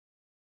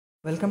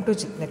Welcome to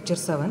lecture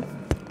 7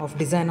 of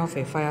design of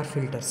FIR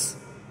filters.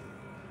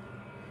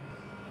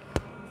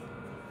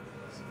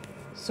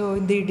 So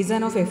in the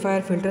design of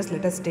FIR filters,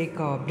 let us take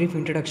a brief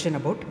introduction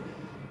about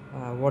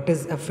what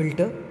is a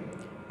filter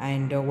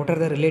and what are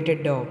the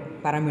related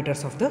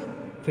parameters of the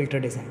filter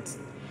designs.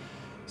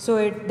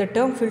 So the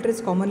term filter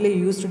is commonly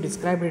used to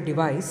describe a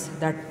device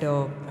that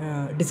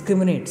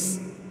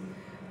discriminates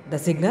the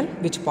signal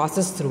which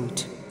passes through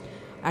it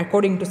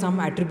according to some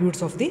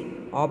attributes of the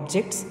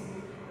objects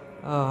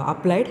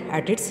applied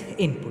at its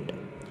input.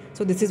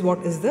 So this is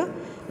what is the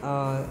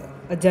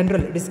a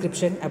general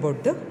description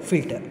about the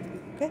filter.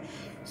 Okay,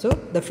 so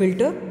the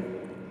filter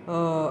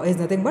is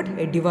nothing but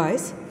a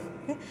device,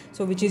 okay,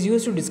 so which is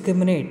used to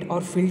discriminate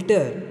or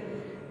filter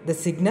the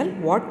signal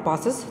what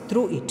passes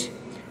through it,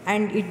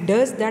 and it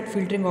does that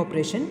filtering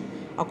operation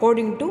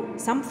according to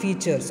some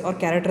features or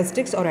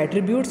characteristics or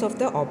attributes of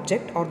the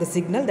object or the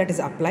signal that is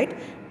applied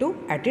to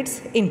at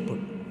its input.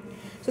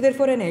 So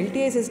therefore, an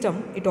LTI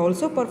system, it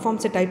also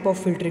performs a type of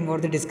filtering or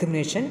the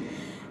discrimination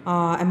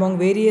among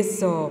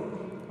various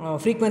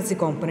frequency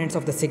components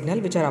of the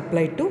signal which are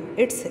applied to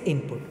its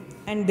input,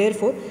 and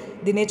therefore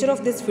the nature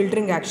of this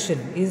filtering action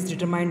is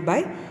determined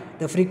by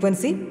the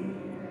frequency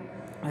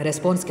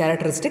response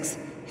characteristics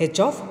h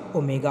of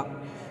omega.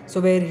 So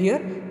where here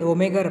the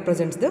omega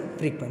represents the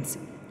frequency.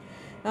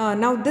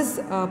 Now this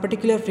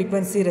particular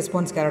frequency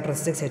response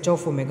characteristics h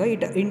of omega,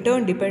 it in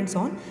turn depends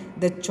on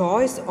the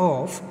choice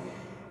of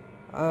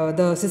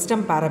the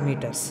system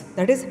parameters,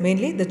 that is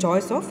mainly the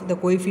choice of the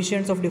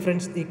coefficients of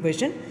difference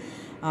equation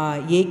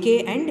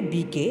AK and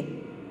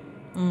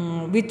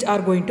BK, which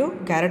are going to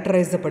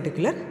characterize the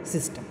particular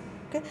system.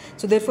 Okay,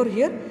 so therefore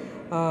here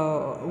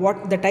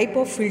what the type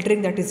of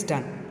filtering that is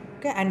done,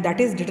 okay, and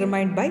that is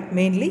determined by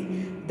mainly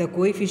the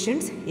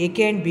coefficients AK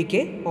and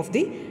BK of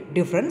the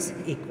difference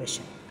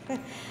equation. Okay,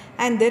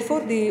 and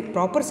therefore the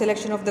proper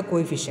selection of the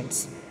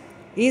coefficients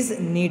is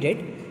needed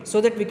so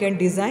that we can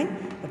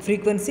design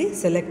frequency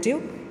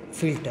selective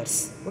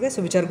filters, okay,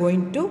 so which are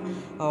going to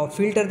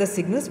filter the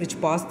signals which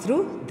pass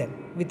through them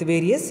with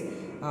various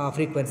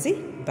frequency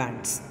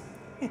bands.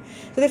 Okay.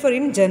 So therefore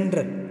in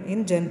general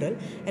an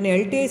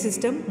LTI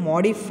system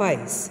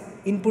modifies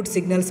input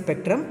signal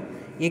spectrum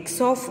x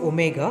of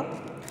omega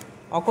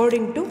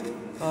according to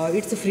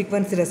its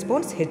frequency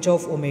response h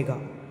of omega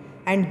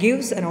and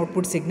gives an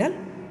output signal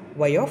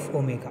y of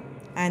omega,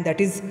 and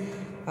that is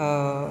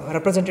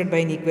represented by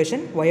an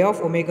equation y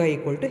of omega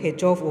equal to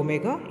h of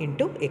omega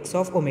into x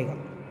of omega.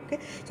 Okay.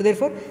 So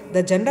therefore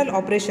the general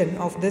operation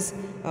of this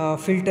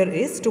filter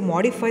is to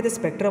modify the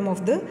spectrum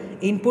of the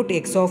input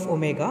x of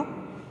omega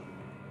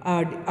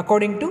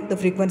according to the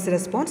frequency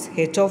response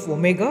h of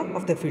omega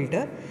of the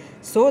filter,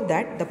 so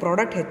that the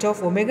product h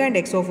of omega and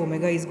x of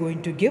omega is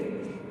going to give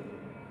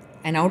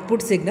an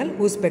output signal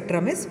whose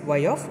spectrum is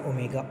y of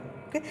omega.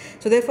 Okay.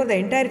 So therefore the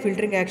entire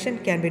filtering action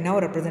can be now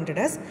represented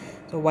as,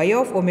 so y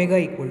of omega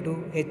equal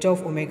to h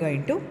of omega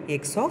into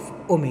x of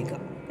omega.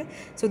 Okay.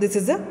 So this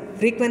is the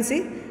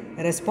frequency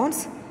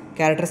response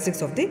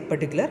characteristics of the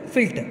particular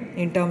filter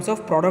in terms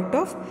of product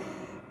of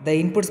the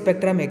input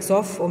spectrum x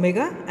of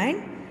omega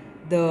and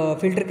the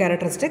filter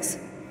characteristics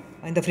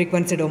in the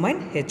frequency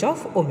domain h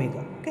of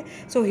omega. Okay.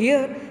 So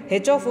here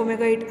h of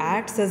omega, it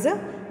acts as a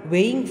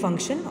weighing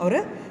function or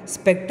a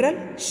spectral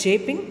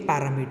shaping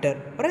parameter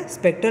or a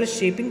spectral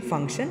shaping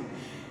function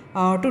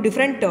to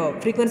different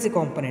frequency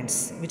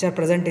components which are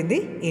present in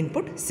the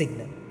input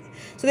signal.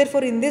 So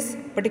therefore in this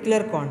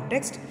particular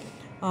context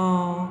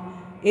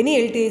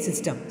any LTI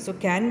system so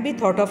can be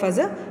thought of as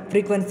a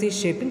frequency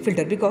shaping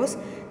filter, because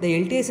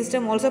the LTI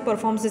system also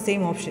performs the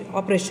same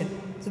operation.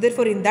 So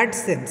therefore in that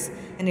sense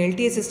an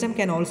LTI system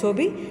can also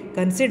be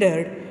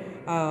considered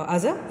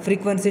as a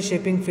frequency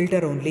shaping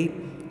filter only.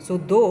 So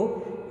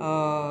though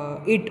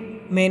it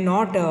may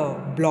not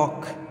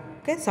block,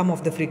 okay, some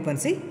of the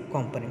frequency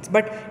components,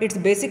 but its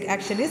basic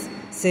action is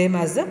same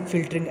as the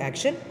filtering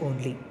action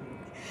only.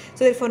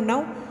 So therefore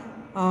now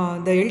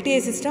the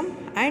LTI system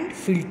and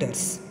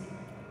filters,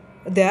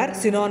 they are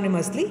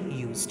synonymously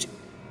used.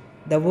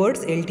 The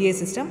words LTI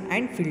system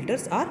and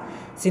filters are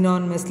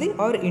synonymously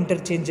or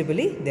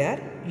interchangeably they are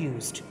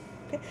used.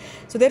 Okay.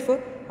 So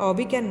therefore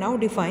we can now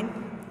define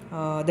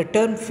the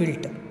term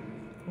filter.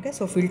 Okay.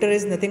 So filter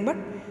is nothing but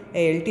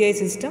a LTI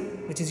system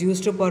which is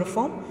used to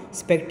perform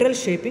spectral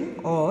shaping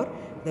or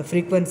the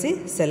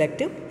frequency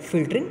selective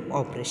filtering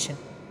operation.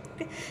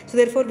 Okay. So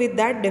therefore with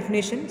that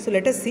definition, so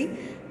let us see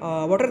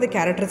what are the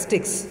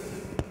characteristics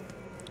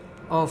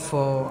of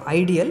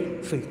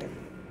ideal filter.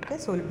 Okay.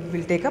 So we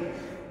will take up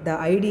the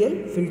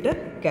ideal filter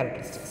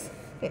characteristics.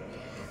 Okay.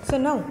 So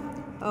now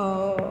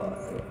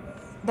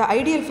the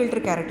ideal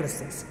filter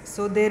characteristics,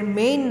 so their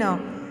main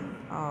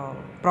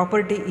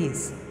property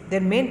is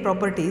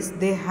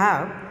they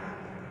have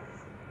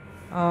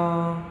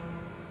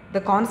the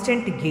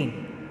constant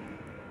gain.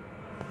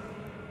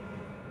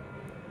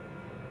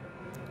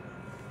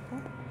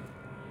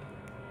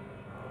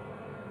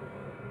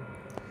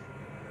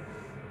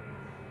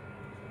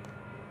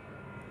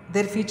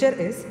 Their feature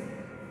is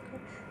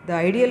the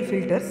ideal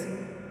filters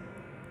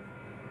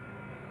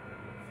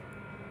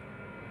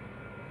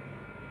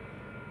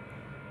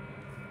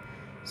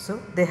So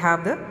they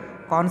have the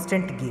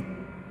constant gain.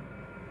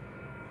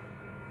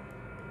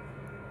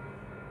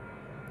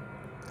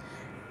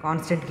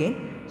 Constant gain.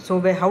 So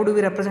how do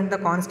we represent the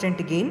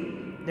constant gain?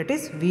 That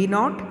is V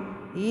naught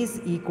is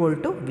equal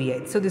to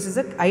Vi. So this is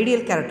the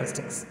ideal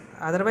characteristics.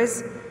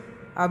 Otherwise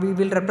we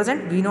will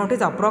represent V naught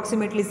is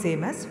approximately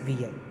same as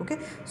Vi. Okay.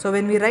 So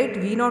when we write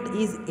V naught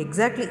is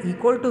exactly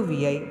equal to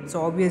Vi,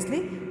 so obviously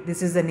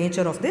this is the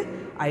nature of the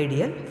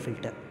ideal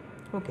filter.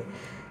 Okay.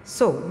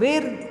 So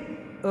where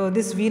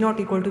this V naught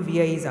equal to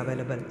Vi is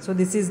available? So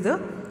this is the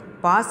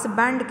pass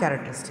band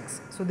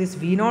characteristics. So this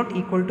V naught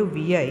equal to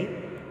Vi,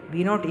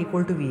 V naught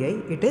equal to Vi,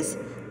 it is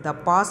the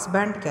pass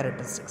band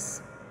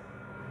characteristics.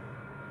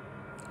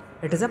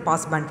 It is a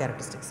pass band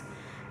characteristics.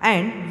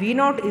 And V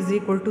naught is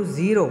equal to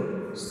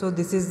 0. So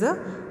this is the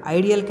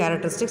ideal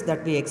characteristics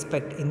that we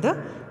expect in the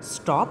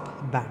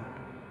stop band.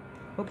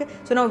 Okay.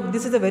 So now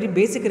this is a very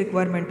basic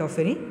requirement of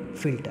any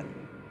filter.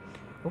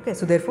 Okay.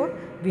 So therefore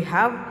we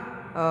have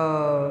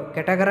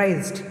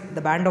categorized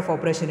the band of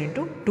operation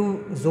into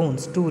two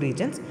zones, two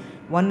regions.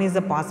 One is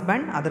the pass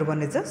band, other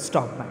one is the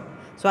stop band.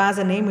 So as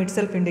the name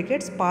itself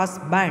indicates, pass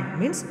band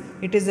means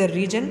it is a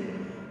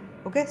region,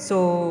 okay,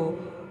 so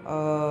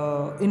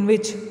in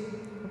which,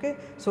 okay,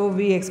 so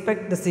we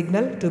expect the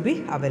signal to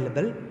be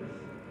available,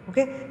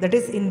 okay, that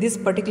is in this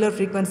particular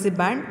frequency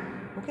band,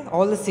 okay,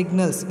 all the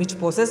signals which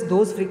possess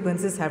those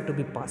frequencies have to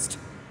be passed,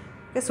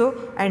 okay.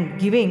 So and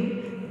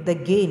giving the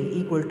gain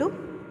equal to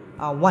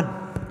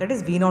 1, that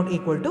is V naught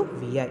equal to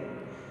Vi.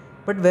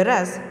 But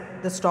whereas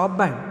the stop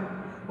band,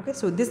 okay,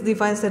 so this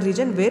defines the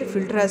region where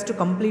filter has to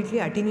completely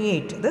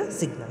attenuate the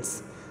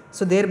signals,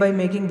 so thereby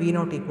making V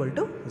naught equal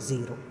to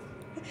 0.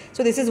 Okay.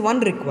 So this is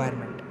one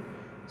requirement.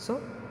 So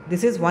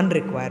this is one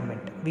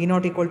requirement, V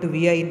naught equal to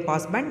Vi in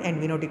pass band and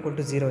V naught equal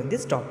to 0 in the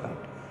stop band.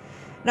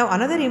 Now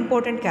another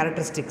important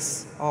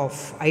characteristics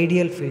of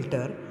ideal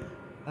filter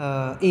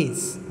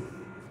is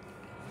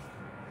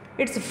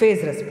its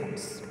phase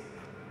response.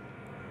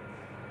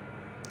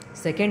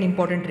 Second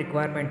important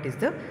requirement is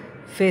the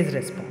phase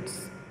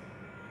response.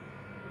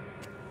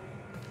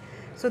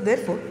 So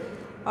therefore,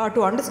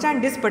 to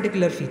understand this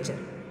particular feature,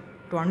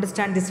 to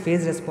understand this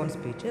phase response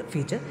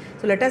feature,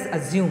 so let us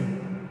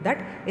assume that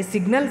a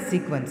signal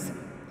sequence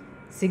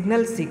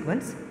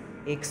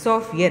x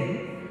of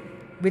n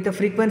with a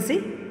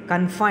frequency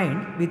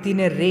confined within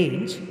a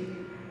range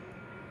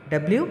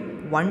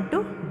W1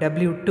 to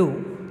W2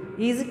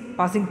 is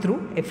passing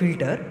through a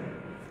filter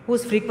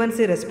whose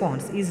frequency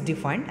response is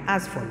defined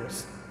as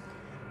follows.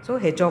 So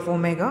h of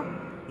omega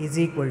is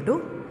equal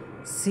to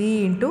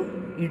C into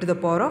e to the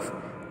power of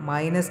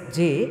minus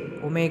j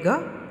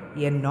omega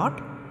n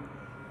naught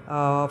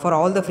for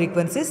all the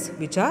frequencies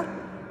which are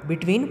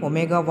between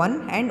omega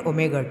 1 and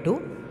omega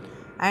 2,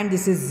 and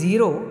this is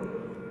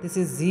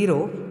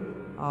 0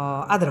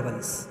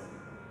 otherwise.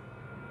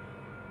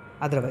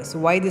 So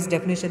why this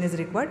definition is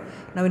required?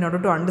 Now in order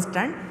to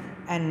understand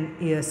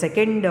and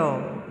second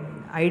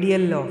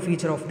ideal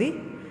feature of the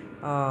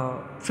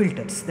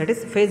filters, that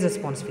is phase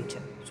response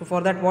feature. So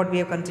for that what we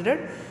have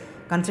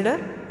consider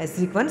a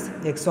sequence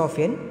x of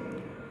n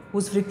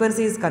whose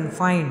frequency is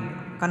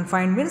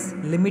confined means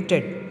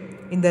limited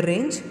in the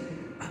range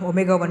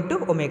omega 1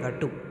 to omega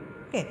 2.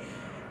 Okay.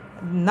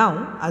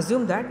 Now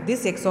assume that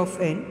this x of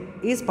n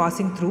is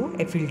passing through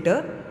a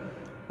filter,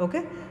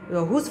 okay,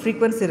 whose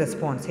frequency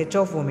response h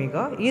of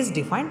omega is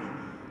defined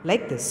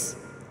like this.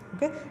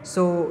 Okay.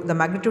 So the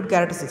magnitude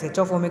characteristics h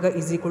of omega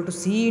is equal to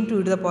C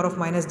into e to the power of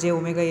minus j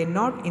omega n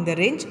naught in the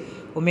range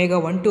omega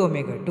 1 to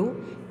omega 2,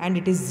 and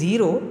it is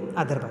 0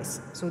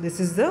 otherwise. So this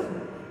is the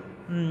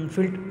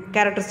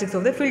characteristics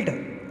of the filter,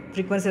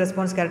 frequency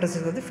response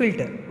characteristics of the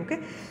filter. Okay.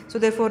 So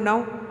therefore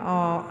now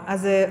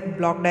as a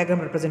block diagram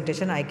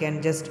representation I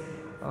can just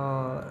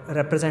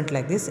represent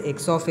like this.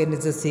 X of n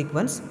is the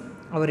sequence,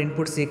 our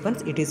input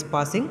sequence, it is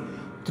passing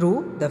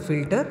through the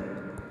filter.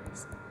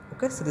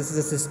 Okay. So this is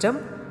a system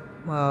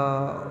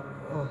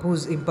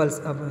whose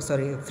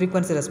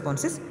frequency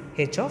response is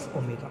h of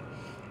omega,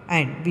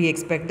 and we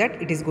expect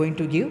that it is going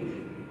to give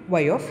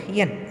y of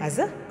n as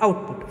a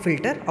output,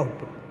 filter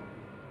output.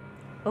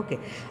 Okay.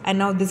 And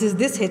now this is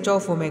this h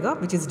of omega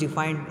which is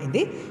defined in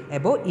the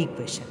above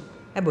equation.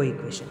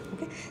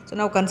 Okay. So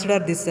now consider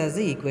this as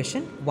the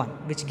equation 1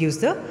 which gives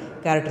the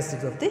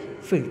characteristics of the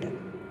filter.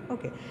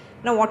 Okay.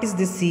 Now what is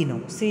this C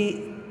now?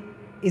 C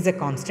is a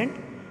constant,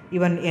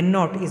 even n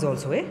naught is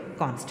also a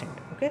constant.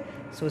 Okay.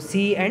 So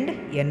C and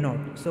n naught,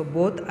 so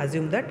both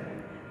assume that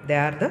they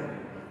are the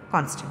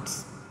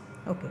constants.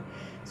 Okay.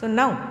 So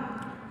now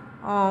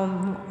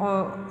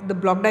the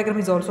block diagram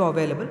is also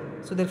available.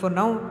 So therefore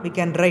now we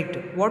can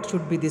write what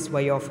should be this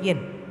y of n.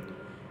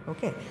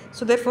 Okay.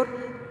 So therefore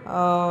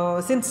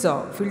since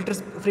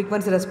filters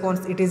frequency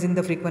response, it is in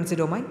the frequency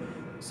domain,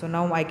 so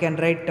now I can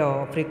write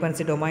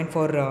frequency domain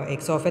for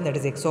x of n, that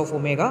is x of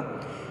omega,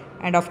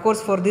 and of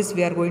course for this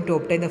we are going to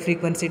obtain the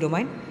frequency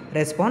domain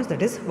response,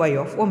 that is y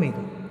of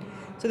omega.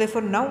 So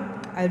therefore now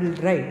I will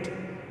write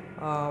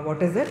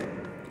what is the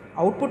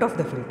output of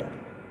the filter.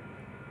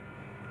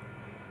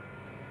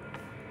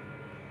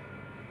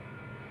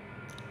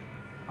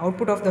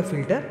 output of the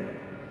filter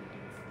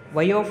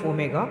y of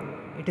omega,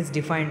 it is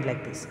defined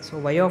like this. So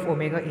y of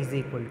omega is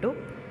equal to,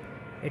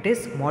 it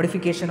is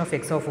modification of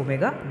x of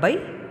omega by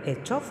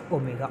h of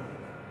omega,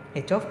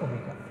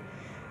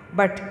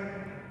 but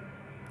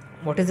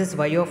what is this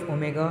y of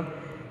omega?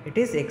 It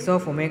is x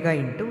of omega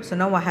into, so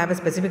now I have a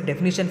specific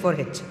definition for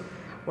h.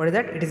 What is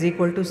that? It is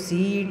equal to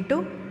c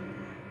into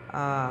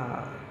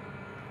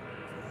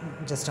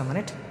just a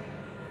minute.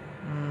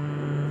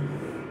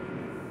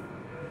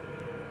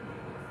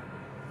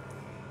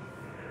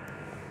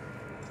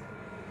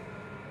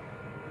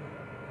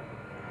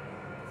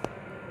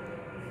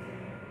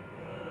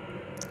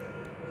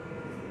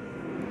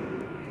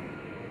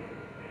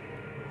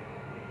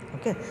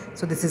 Okay,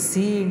 so this is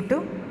c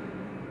into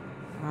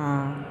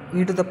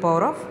e to the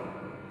power of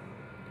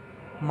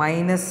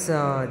minus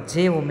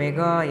j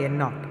omega n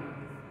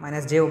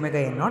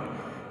naught,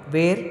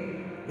 where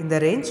in the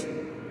range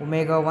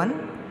omega 1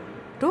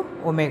 to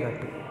omega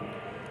 2,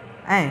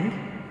 and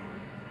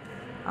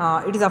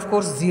it is of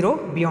course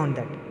 0 beyond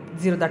that,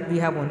 0 that we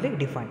have only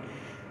defined.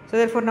 So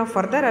therefore now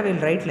further I will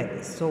write like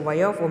this. So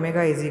y of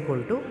omega is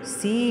equal to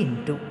c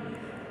into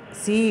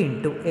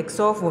x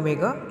of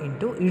omega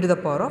into e to the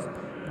power of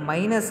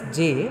minus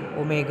j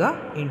omega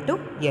into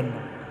n.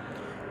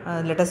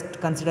 Let us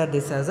consider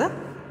this as a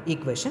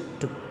equation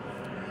 2.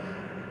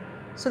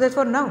 So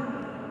therefore now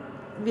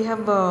we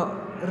have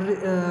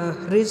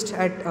reached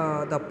at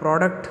the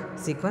product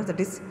sequence, that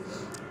is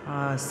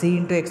c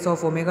into x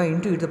of omega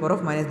into e to the power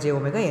of minus j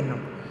omega n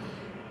naught.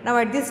 Now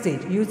at this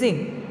stage, using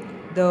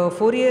the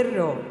Fourier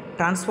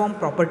transform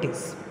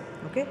properties,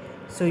 okay,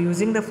 so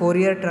using the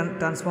Fourier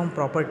transform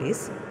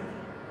properties,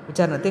 which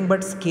are nothing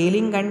but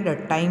scaling and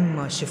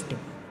time shifting,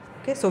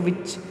 okay, so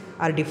which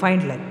are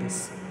defined like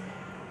this.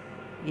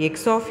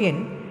 X of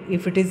n,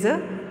 if it is a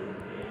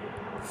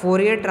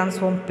Fourier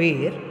transform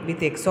pair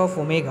with x of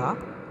omega,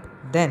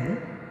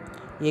 then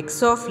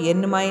x of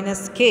n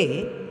minus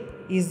k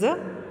is the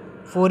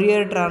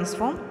Fourier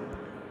transform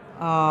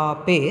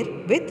pair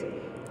with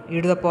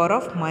e to the power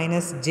of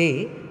minus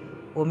j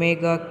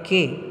omega k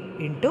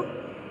into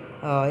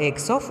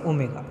x of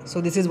omega.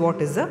 So this is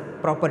what is the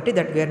property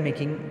that we are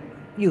making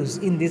use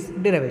in this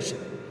derivation.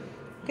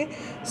 Okay,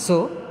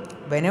 so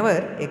whenever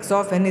x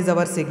of n is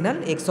our signal,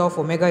 x of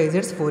omega is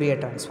its Fourier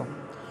transform.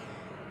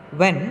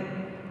 When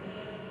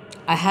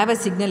I have a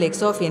signal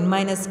x of n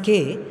minus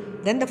k,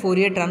 then the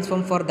Fourier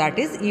transform for that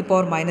is e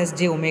power minus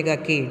j omega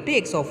k into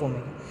x of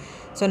omega.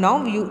 So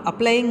now you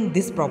applying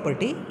this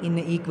property in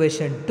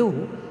equation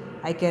 2,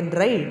 I can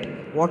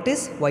write what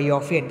is y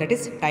of n, that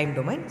is time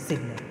domain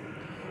signal.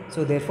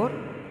 So therefore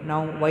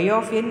now y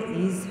of n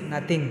is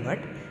nothing but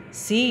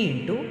c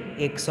into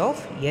x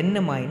of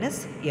n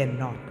minus n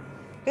naught.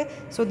 Okay,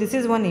 so this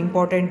is one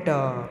important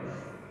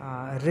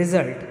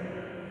result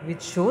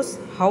which shows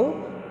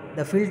how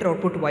the filter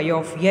output y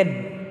of n,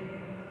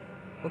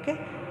 okay,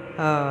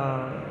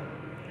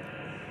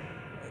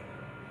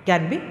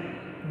 can be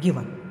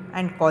given,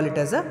 and call it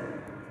as a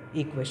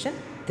equation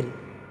 3.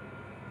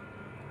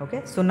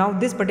 Okay, so now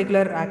this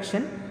particular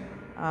action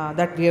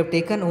that we have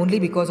taken only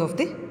because of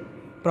the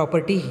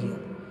property here.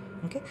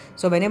 Okay,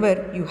 so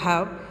whenever you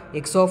have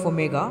x of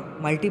omega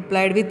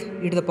multiplied with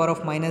e to the power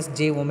of minus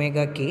j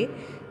omega k,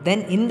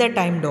 then in the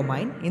time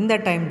domain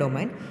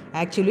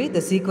actually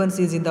the sequence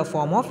is in the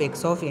form of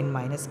x of n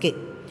minus k.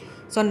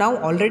 So now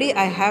already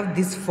I have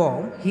this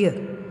form here,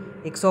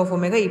 x of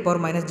omega e power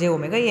minus j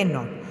omega n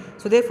naught.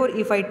 So therefore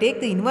if I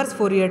take the inverse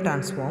Fourier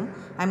transform,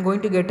 I am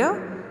going to get a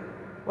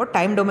what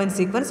time domain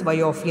sequence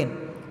y of n.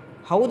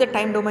 How the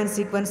time domain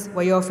sequence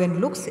y of n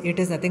looks? It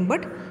is nothing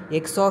but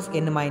x of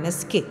n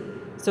minus k.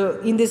 So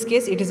in this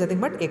case it is nothing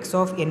but x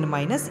of n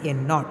minus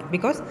n naught,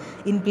 because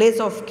in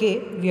place of k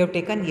we have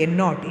taken n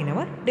naught in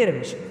our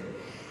derivation.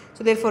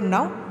 So therefore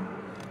now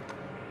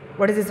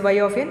what is this y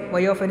of n?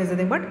 Y of n is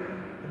nothing but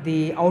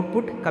the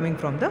output coming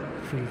from the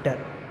filter.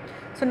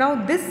 So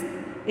now this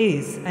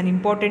is an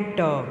important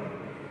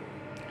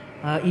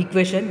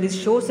equation which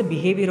shows the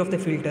behavior of the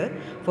filter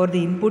for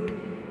the input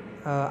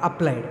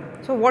applied.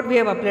 So what we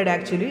have applied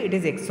actually, it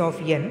is x of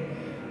n,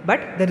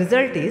 but the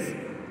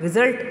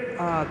result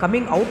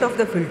coming out of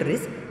the filter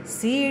is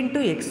c into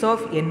x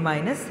of n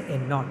minus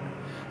n naught.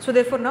 So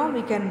therefore now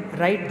we can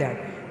write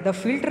that the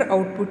filter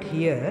output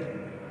here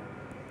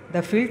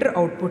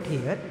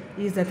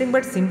is nothing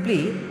but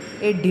simply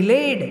a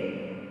delayed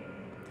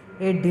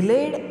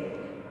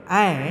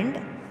and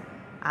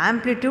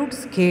amplitude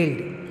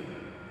scaled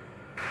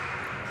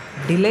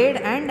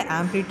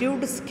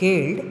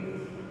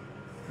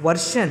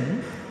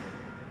version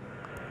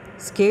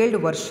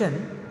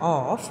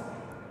of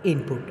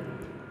input.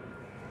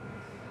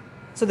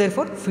 So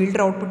therefore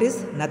filter output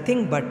is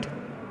nothing but,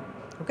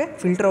 okay,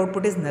 filter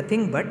output is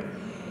nothing but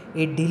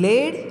a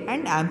delayed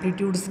and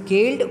amplitude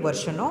scaled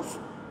version of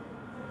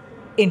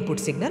input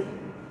signal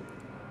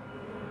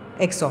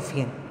x of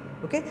n.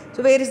 Okay,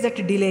 so where is that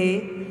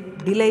delay?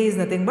 Delay is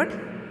nothing but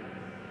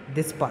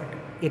this part,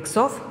 x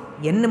of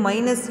n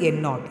minus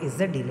n naught is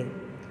the delay.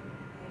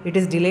 It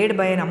is delayed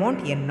by an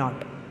amount n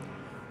naught.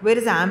 Where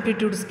is the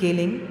amplitude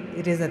scaling?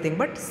 It is nothing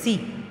but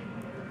C.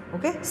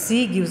 Okay,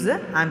 C gives the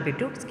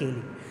amplitude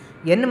scaling.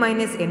 N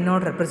minus N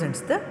naught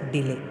represents the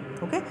delay.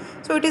 Okay,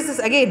 so it is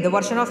again the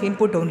version of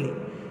input only.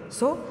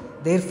 So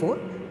therefore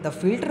the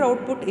filter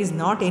output is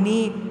not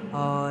any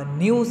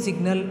new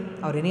signal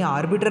or any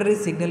arbitrary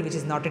signal which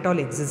is not at all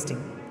existing.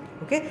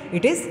 Okay,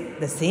 it is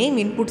the same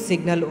input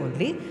signal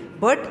only,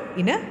 but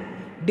in a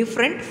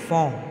different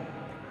form.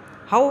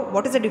 How?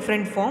 What is a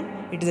different form?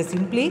 It is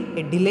simply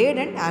a delayed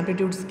and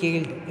amplitude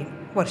scaled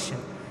version.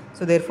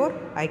 So therefore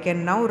I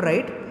can now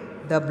write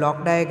the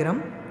block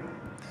diagram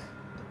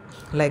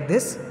like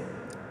this,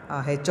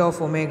 h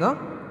of omega.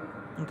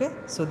 Okay,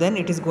 so then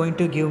it is going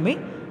to give me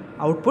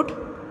output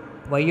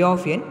y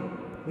of n,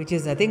 which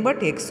is nothing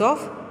but x of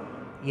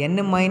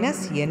n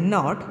minus n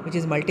naught, which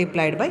is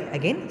multiplied by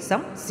again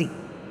some c.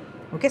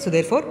 Okay, so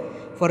therefore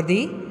for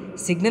the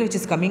signal which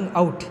is coming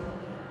out,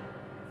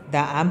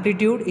 the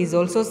amplitude is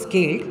also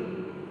scaled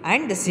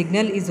and the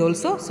signal is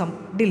also some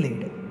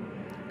delayed.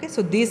 Okay,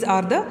 so these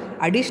are the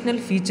additional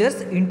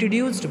features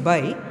introduced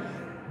by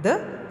the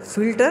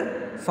filter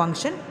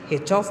function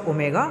h of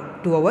omega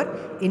to our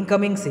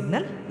incoming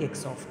signal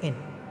x of n.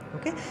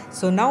 Okay,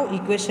 so now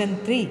equation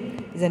 3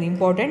 is an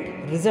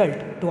important result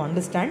to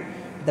understand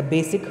the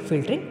basic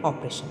filtering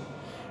operation.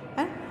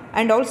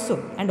 And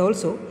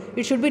also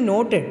it should be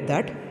noted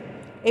that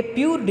a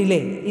pure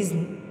delay is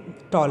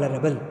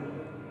tolerable.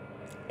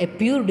 A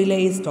pure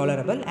delay is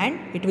tolerable and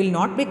it will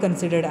not be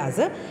considered as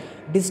a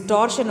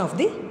distortion of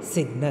the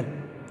signal.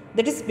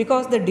 That is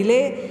because the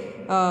delay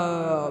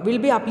will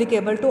be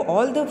applicable to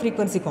all the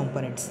frequency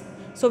components.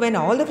 So when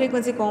all the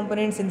frequency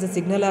components in the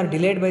signal are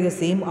delayed by the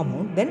same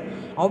amount,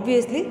 then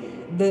obviously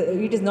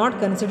it is not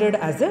considered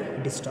as a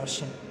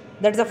distortion.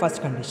 That is the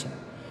first condition.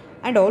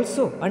 And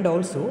also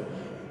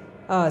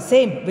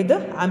same with the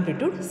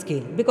amplitude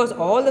scale, because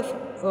all the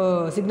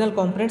signal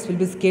components will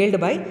be scaled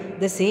by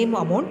the same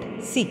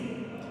amount C.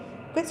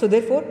 Okay, so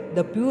therefore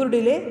the pure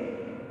delay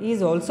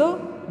is also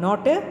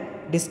not a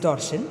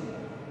distortion.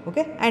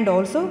 Okay, and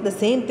also the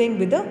same thing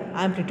with the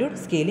amplitude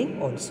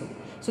scaling also.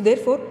 So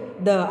therefore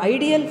the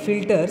ideal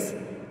filters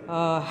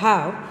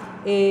have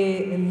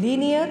a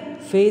linear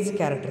phase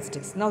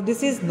characteristics. Now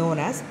this is known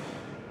as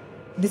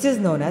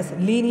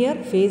linear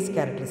phase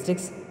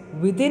characteristics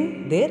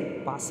within their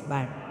pass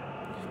band.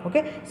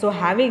 Okay, so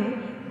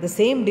having the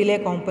same delay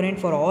component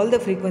for all the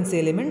frequency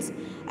elements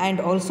and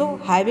also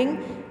having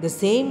the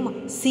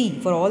same C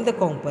for all the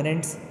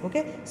components.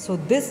 Okay, so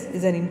this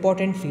is an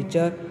important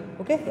feature.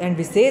 Okay, and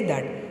we say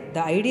that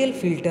the ideal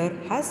filter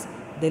has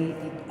the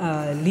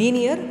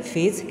linear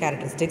phase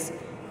characteristics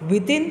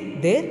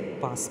within their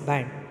pass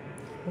band.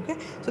 Okay,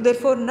 so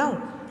therefore now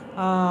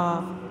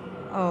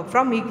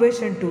from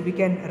equation 2 we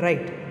can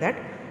write that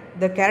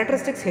the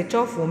characteristics h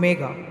of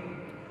omega,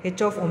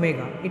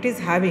 it is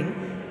having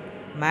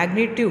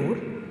magnitude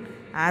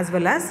as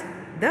well as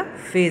the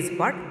phase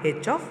part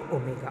h of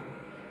omega.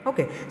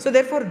 Okay, so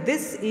therefore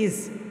this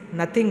is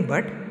nothing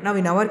but, now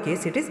in our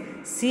case it is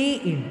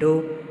C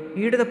into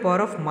e to the power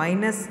of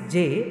minus j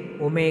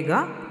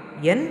omega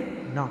n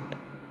naught.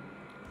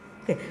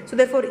 Okay, so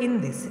therefore in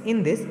this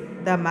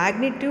the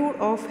magnitude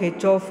of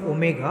h of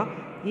omega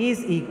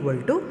is equal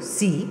to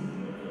C.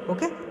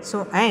 Okay,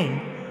 so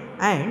and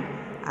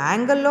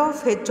angle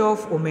of h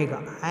of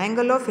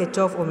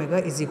omega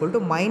is equal to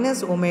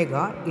minus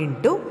omega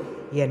into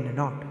n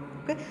naught.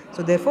 Okay,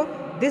 so therefore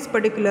this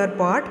particular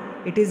part,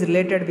 it is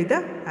related with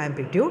the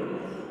amplitude,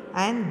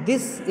 and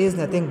this is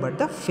nothing but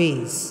the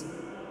phase.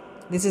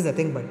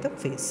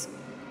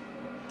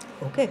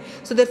 Okay,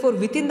 so therefore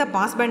within the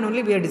pass band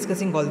only we are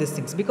discussing all these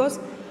things, because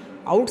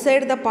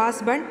outside the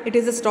pass band it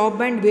is a stop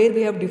band where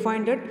we have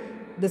defined that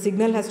the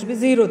signal has to be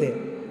 0 there.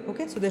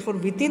 Okay, so therefore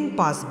within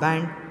pass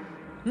band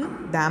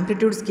the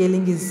amplitude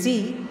scaling is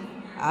C,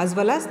 as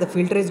well as the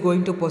filter is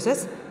going to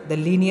possess the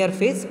linear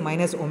phase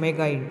minus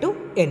omega into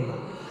n naught.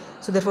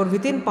 So therefore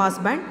within pass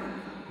band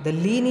the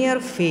linear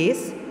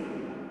phase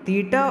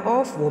theta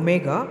of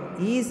omega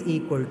is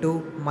equal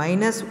to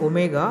minus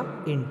omega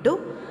into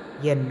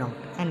n naught,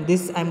 and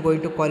this I am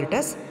going to call it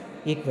as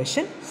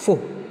equation 4.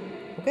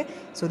 Okay,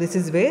 so this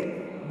is where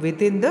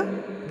within the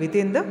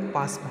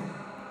pass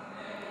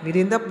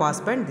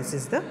band this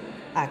is the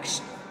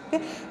action.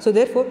 Okay, so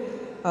therefore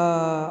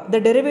the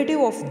derivative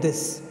of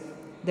this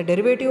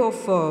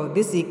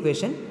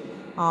equation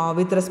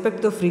with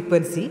respect to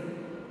frequency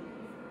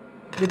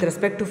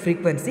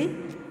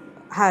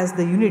has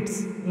the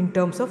units in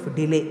terms of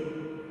delay.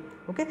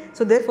 Okay,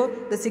 so therefore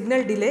the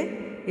signal delay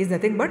is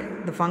nothing but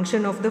the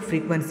function of the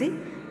frequency,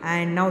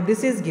 and now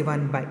this is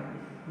given by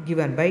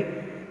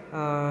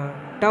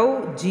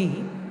tau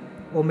g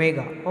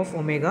omega of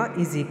omega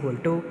is equal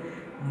to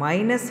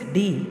minus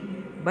d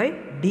by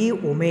d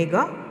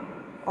omega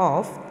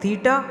of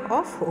theta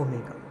of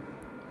omega.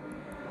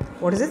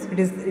 What is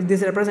this?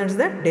 This represents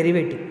the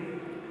derivative.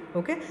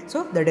 Okay,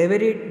 so the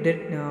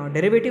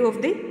derivative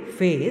of the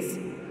phase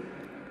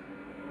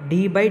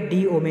d by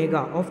d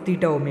omega of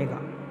theta omega.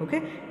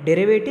 Okay,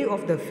 derivative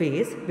of the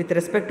phase with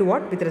respect to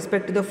what? With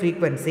respect to the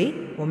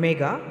frequency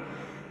omega,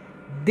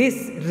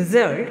 this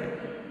result,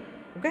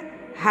 okay,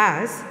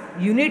 has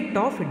unit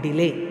of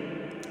delay.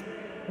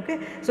 Okay,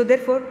 so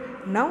therefore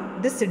now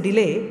this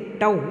delay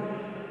tau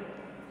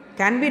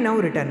can be now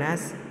written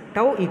as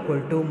tau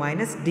equal to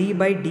minus d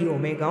by d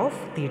omega of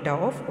theta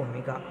of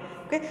omega.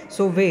 Okay,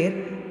 so where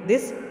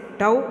this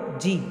tau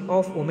g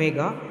of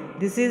omega,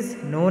 this is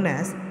known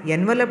as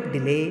envelope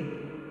delay.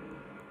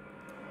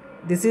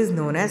 This is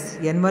known as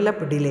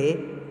envelope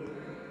delay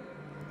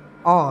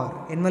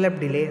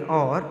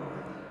or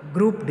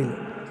group delay.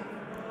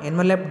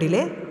 Envelope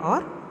delay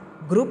or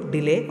group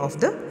delay of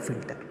the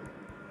filter.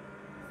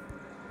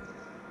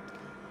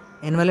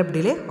 Envelope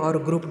delay or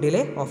group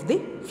delay of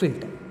the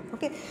filter.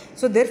 Okay,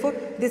 so therefore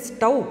this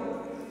tau,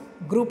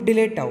 group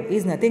delay tau,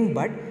 is nothing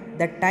but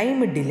the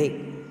time delay.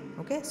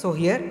 Okay, so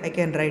here I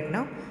can write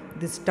now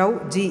this tau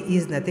g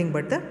is nothing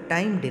but the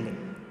time delay.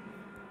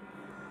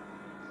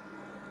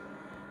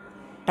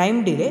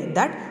 Time delay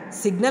that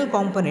signal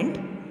component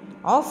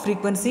of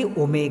frequency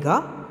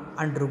omega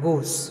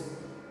undergoes.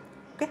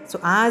 Okay, so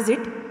as it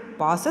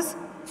passes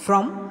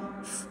from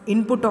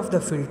input of the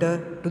filter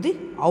to the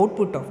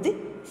output of the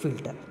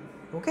filter.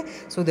 Okay,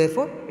 so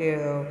therefore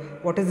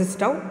what is this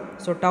tau?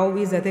 So tau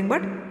is nothing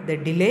but the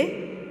delay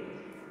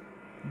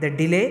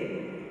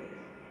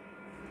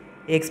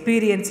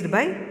experienced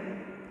by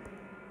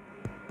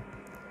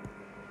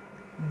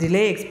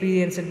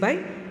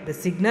the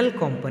signal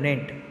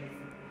component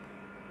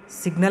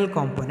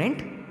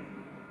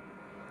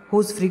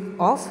whose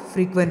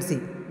frequency,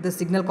 the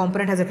signal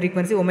component has a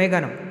frequency omega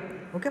now.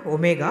 Okay,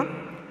 omega.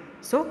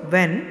 So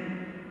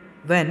when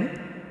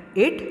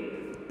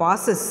it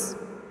passes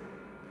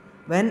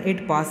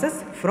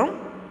from,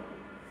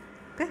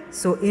 okay,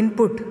 so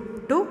input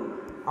to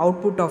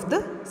output of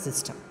the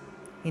system.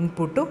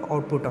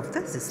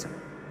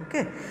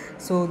 Okay,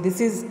 so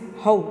this is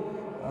how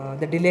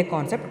the delay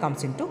concept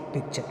comes into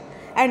picture.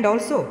 And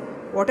also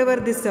whatever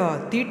this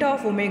theta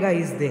of omega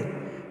is there,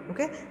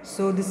 okay,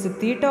 so this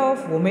theta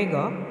of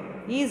omega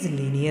is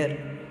linear,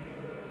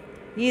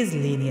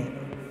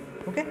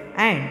 okay,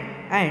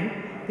 and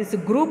this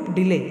group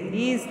delay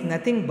is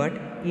nothing but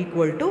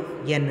equal to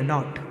n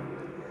naught.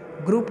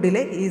 Group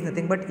delay is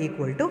nothing but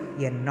equal to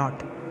n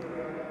naught.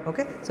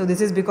 Okay, so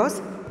this is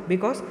because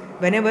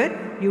whenever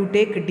you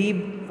take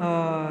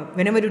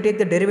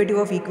the derivative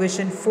of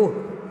equation 4,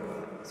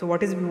 so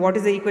what is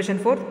the equation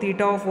 4?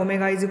 Theta of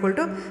omega is equal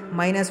to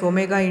minus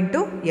omega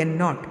into n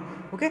naught.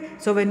 Okay,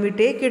 so when we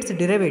take its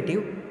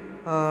derivative,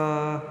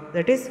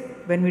 that is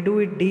when we do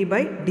it d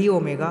by d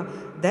omega,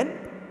 then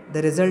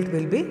the result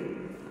will be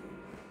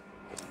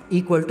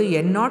equal to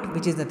n naught,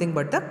 which is nothing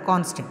but the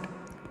constant.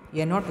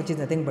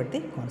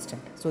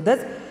 So thus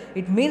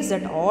it means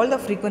that all the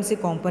frequency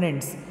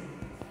components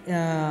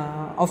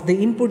of the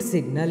input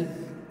signal,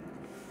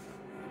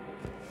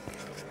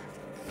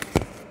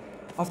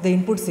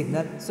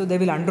 so they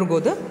will undergo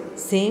the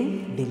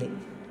same delay.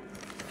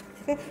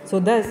 Okay, so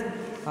thus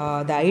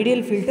the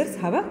ideal filters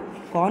have a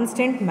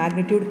constant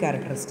magnitude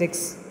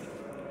characteristics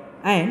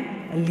and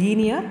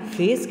linear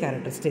phase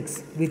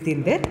characteristics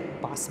within their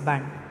pass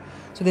band.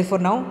 So therefore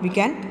now we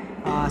can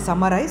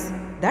summarize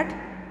that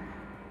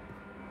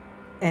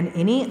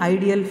any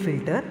ideal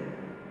filter,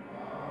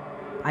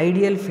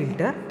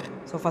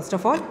 so first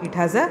of all it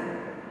has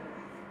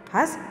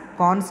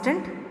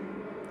constant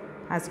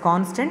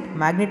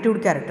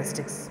magnitude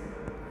characteristics,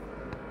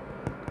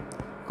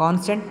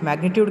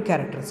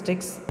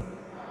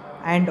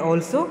 and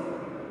also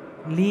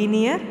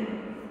linear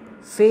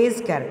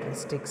phase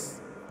characteristics,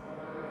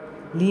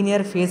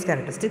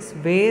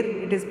 where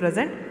it is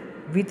present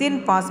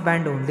within pass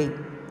band only,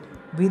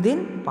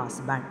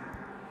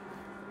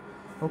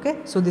 Okay,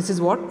 so this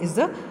is what is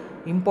the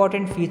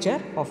important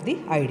feature of the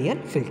ideal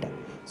filter.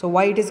 So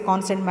why it is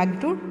constant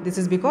magnitude? This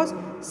is because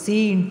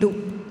C into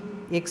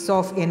x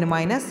of n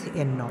minus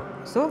n naught.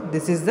 So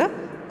this is the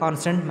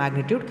constant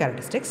magnitude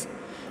characteristics.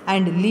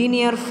 And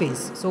linear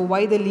phase. So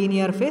why the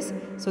linear phase?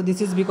 So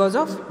this is because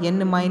of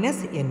n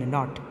minus n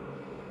naught.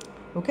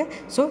 Okay,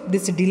 so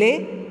this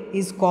delay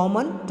is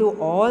common to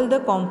all the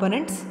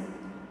components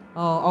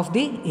of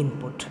the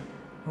input.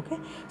 Okay,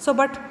 so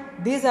but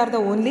these are the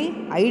only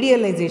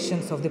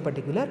idealizations of the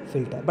particular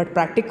filter, but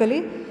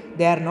practically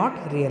they are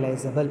not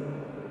realizable.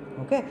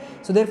 Okay,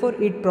 so therefore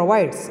it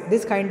provides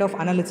this kind of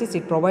analysis,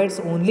 it provides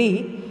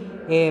only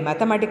a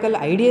mathematical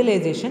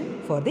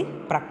idealization for the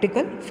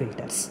practical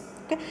filters.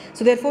 Okay,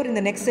 so therefore in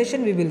the next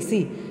session we will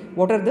see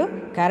what are the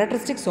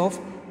characteristics of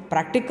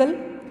practical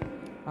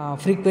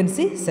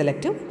frequency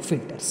selective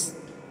filters.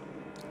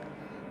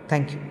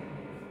 Thank you.